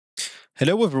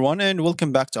Hello everyone and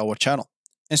welcome back to our channel.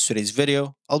 In today's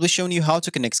video, I'll be showing you how to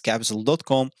connect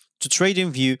capital.com to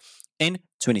TradingView in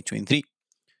 2023.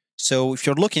 So if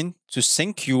you're looking to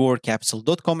sync your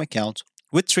capital.com account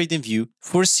with TradingView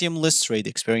for a seamless trade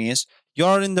experience, you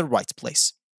are in the right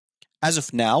place. As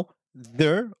of now,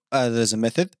 there's a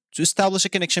method to establish a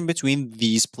connection between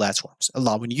these platforms,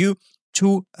 allowing you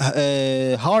to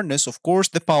harness, of course,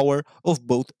 the power of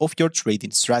both of your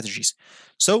trading strategies.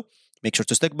 So make sure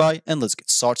to stick by and let's get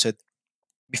started.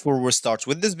 Before we start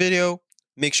with this video,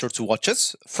 make sure to watch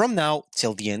us from now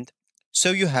till the end so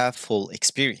you have full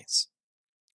experience.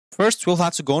 First, we'll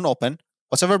have to go and open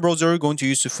whatever browser you're going to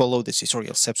use to follow this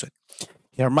tutorial steps with.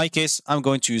 Here in my case, I'm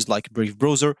going to use like Brave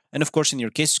browser, and of course in your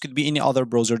case, it could be any other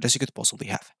browser that you could possibly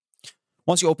have.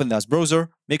 Once you open that browser,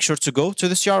 make sure to go to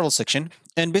the URL section,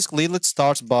 and basically let's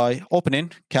start by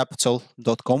opening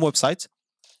capital.com website.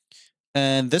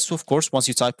 And this, of course, once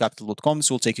you type capital.com, this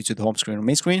will take you to the home screen or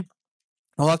main screen.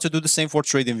 I'll have to do the same for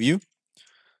TradingView.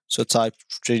 So type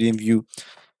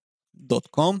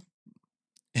tradingview.com,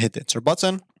 hit the enter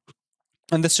button,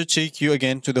 and this should take you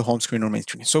again to the home screen or main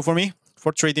screen. So for me,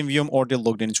 for TradingView, I'm already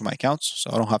logged into my account,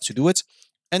 so I don't have to do it.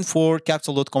 And for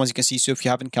capital.com, as you can see, so if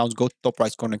you have an account, go to top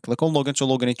right corner and click on login to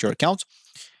log in into your account.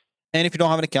 And if you don't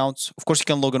have an account, of course, you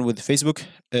can log in with Facebook,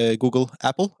 Google,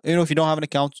 Apple. If you don't have an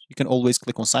account, you can always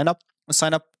click on sign up and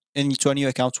sign up into a new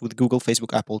account with Google,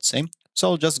 Facebook, Apple, it's same. So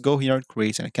I'll just go here and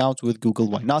create an account with Google,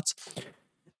 why not?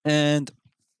 And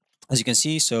as you can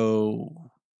see, so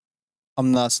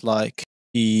I'm not like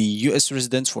a US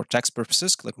resident for tax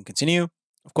purposes. Click on continue.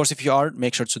 Of course, if you are,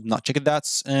 make sure to not check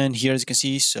that. And here, as you can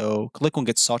see, so click on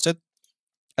get started.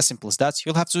 As simple as that.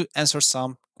 You'll have to answer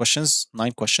some questions,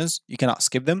 9 questions. You cannot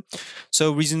skip them.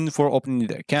 So reason for opening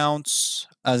the accounts,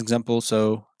 as example,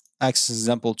 so access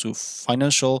example to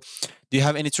financial. Do you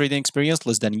have any trading experience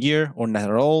less than a year or not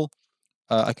at all?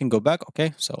 I can go back.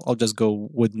 Okay, so I'll just go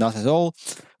with not at all.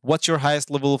 What's your highest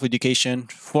level of education?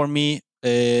 For me,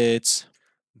 it's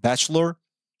bachelor.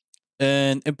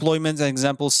 And employment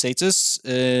example status,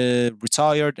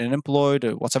 retired and employed,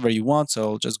 whatever you want.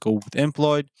 So I'll just go with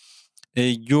employed.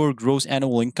 Your gross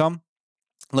annual income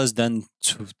less than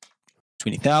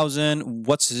 20,000.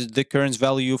 What's the current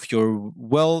value of your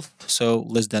wealth? So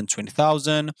less than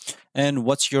 20,000. And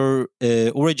what's your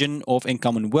origin of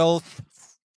income and wealth?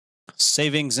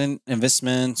 Savings and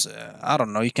investments. I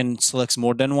don't know. You can select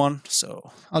more than one.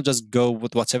 So I'll just go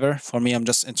with whatever. For me, I'm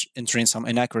just entering some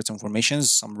inaccurate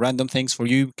informations, some random things. For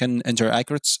you can enter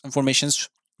accurate informations.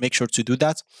 Make sure to do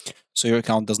that so your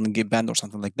account doesn't get banned or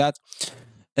something like that.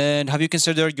 And have you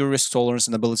considered your risk tolerance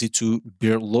and ability to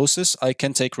bear losses? I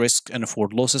can take risk and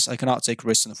afford losses. I cannot take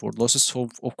risks and afford losses. So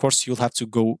of course, you'll have to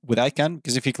go with I can,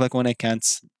 because if you click on I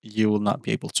can't, you will not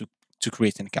be able to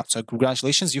create an account. So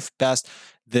congratulations, you've passed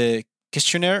the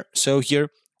questionnaire. So here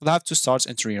we'll have to start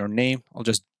entering your name. I'll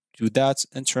just do that,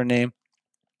 enter name.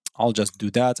 I'll just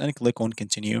do that and click on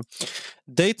continue.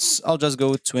 Dates, I'll just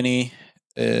go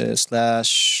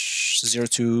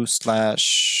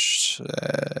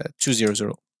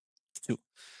 20/02/2002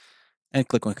 and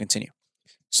click on continue.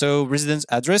 So residence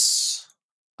address,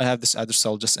 I have this address,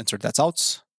 so I'll just enter that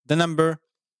out. The number,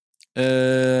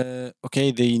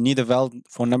 okay, they need a valid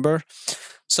phone number.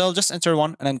 So I'll just enter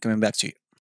one and I'm coming back to you.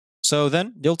 So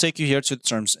then they'll take you here to the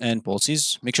terms and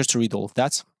policies. Make sure to read all of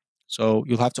that. So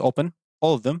you'll have to open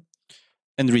all of them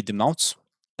and read them out.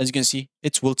 As you can see,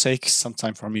 it will take some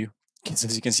time from you. Because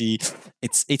as you can see,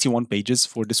 it's 81 pages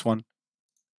for this one.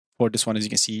 For this one, as you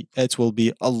can see, it will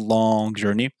be a long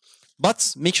journey.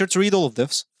 But make sure to read all of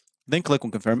this. Then click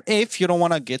on confirm if you don't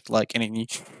want to get like any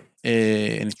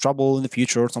trouble in the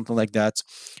future or something like that.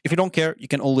 If you don't care, you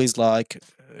can always like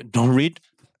don't read.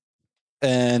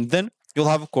 And then you'll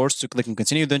have, of course, to click on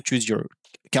continue. Then choose your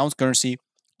account currency.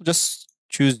 Just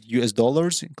choose US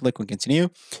dollars and click on continue.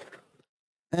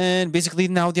 And basically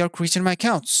now they are creating my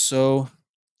account. So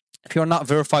if you're not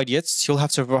verified yet, you'll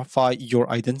have to verify your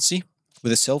identity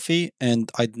with a selfie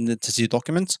and identity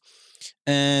document.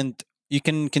 And you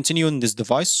can continue on this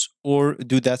device or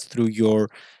do that through your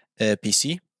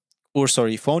PC or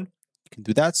phone. You can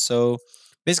do that. So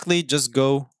basically just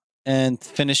go and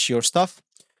finish your stuff.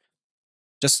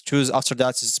 Just choose after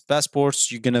that is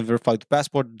passports. You're going to verify the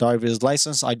passport, driver's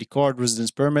license, ID card,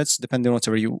 residence permits, depending on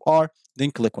whatever you are.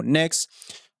 Then click on next.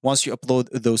 Once you upload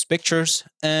those pictures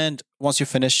and once you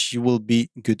finish, you will be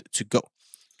good to go.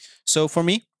 So for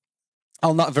me,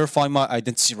 I'll not verify my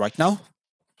identity right now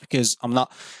because I'm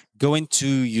not going to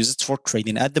use it for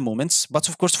trading at the moment. But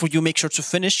of course, for you, make sure to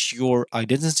finish your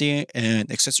identity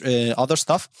and other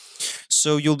stuff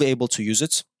so you'll be able to use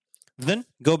it. Then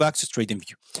go back to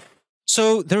TradingView.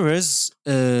 So there is,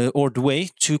 or the way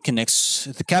to connect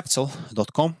the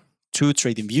capital.com to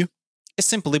TradingView is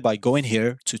simply by going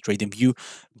here to TradingView,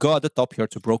 go at the top here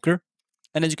to broker,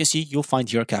 and as you can see, you'll find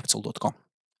here capital.com.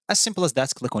 As simple as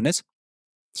that, click on it.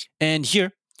 And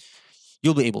here,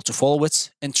 you'll be able to follow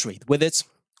it and trade with it,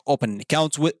 open an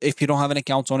account with if you don't have an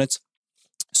account on it.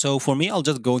 So for me, I'll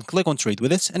just go and click on trade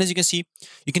with it. And as you can see,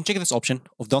 you can check this option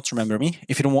of don't remember me.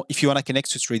 If you don't want, if you want to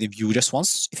connect to TradingView just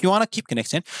once, if you want to keep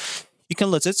connecting, you can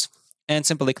let it and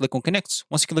simply click on connect.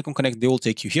 Once you click on connect, they will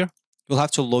take you here. You'll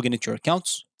have to log in into your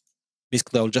account.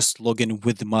 Basically, I'll just log in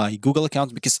with my Google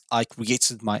account because I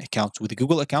created my account with the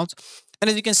Google account. And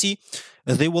as you can see,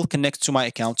 they will connect to my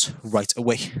account right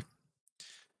away.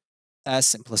 As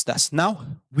simple as that. Now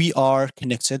we are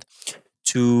connected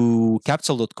to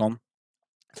capital.com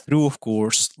through, of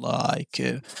course,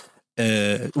 with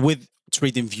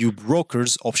TradingView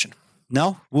brokers option.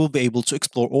 Now we'll be able to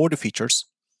explore all the features.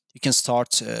 You can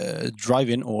start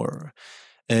driving or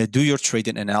do your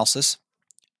trading analysis,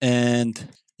 and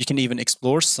you can even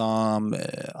explore some,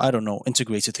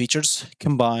 integrated features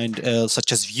combined,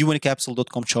 such as viewing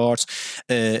capital.com charts,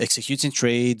 executing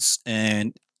trades,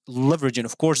 and leveraging,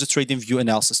 of course, the TradingView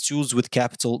analysis tools with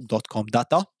capital.com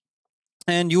data.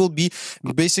 And you will be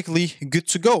basically good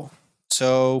to go.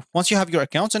 So once you have your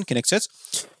account and connected,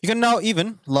 you can now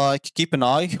even keep an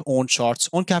eye on charts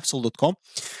on capital.com.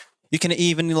 You can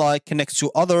even connect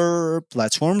to other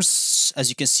platforms, as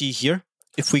you can see here.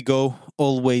 If we go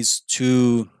always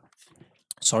to,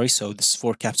 so this is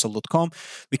for capital.com,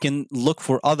 we can look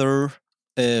for other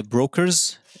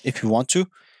brokers if you want to. You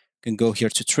can go here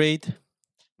to trade.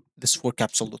 This is for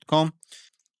capital.com.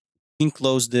 You can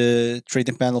close the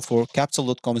trading panel for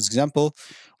capital.com as example,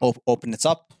 or open it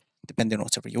up, depending on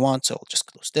whatever you want. So I'll just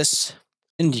close this.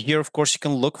 And here, of course, you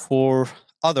can look for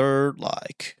other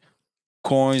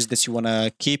coins that you want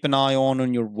to keep an eye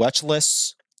on your watch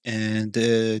lists and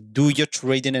do your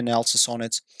trading analysis on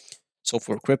it. So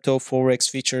for crypto, forex,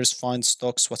 features, find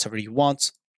stocks, whatever you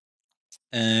want.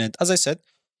 And as I said,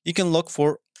 you can look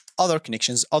for other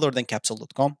connections other than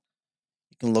capital.com.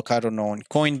 You can look, I don't know, on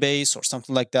Coinbase or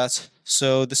something like that.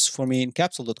 So this is for me in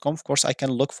capital.com. Of course, I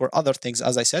can look for other things,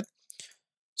 as I said.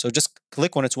 So just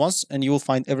click on it once and you will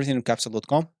find everything in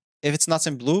capital.com. If it's not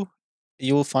in blue,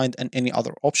 you will find any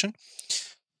other option.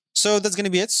 So that's going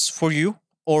to be it for you.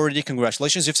 Already,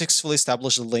 congratulations, you've successfully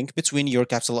established a link between your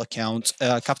capital account,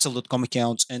 capital.com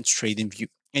account and TradingView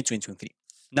in 2023.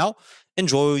 Now,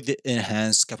 enjoy the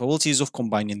enhanced capabilities of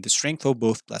combining the strength of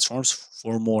both platforms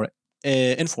for more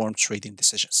informed trading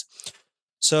decisions.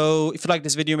 So if you like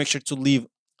this video, make sure to leave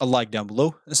a like down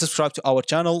below and subscribe to our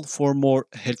channel for more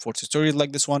helpful tutorials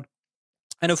like this one.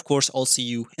 And of course, I'll see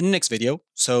you in the next video.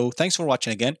 So thanks for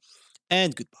watching again,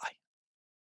 and goodbye.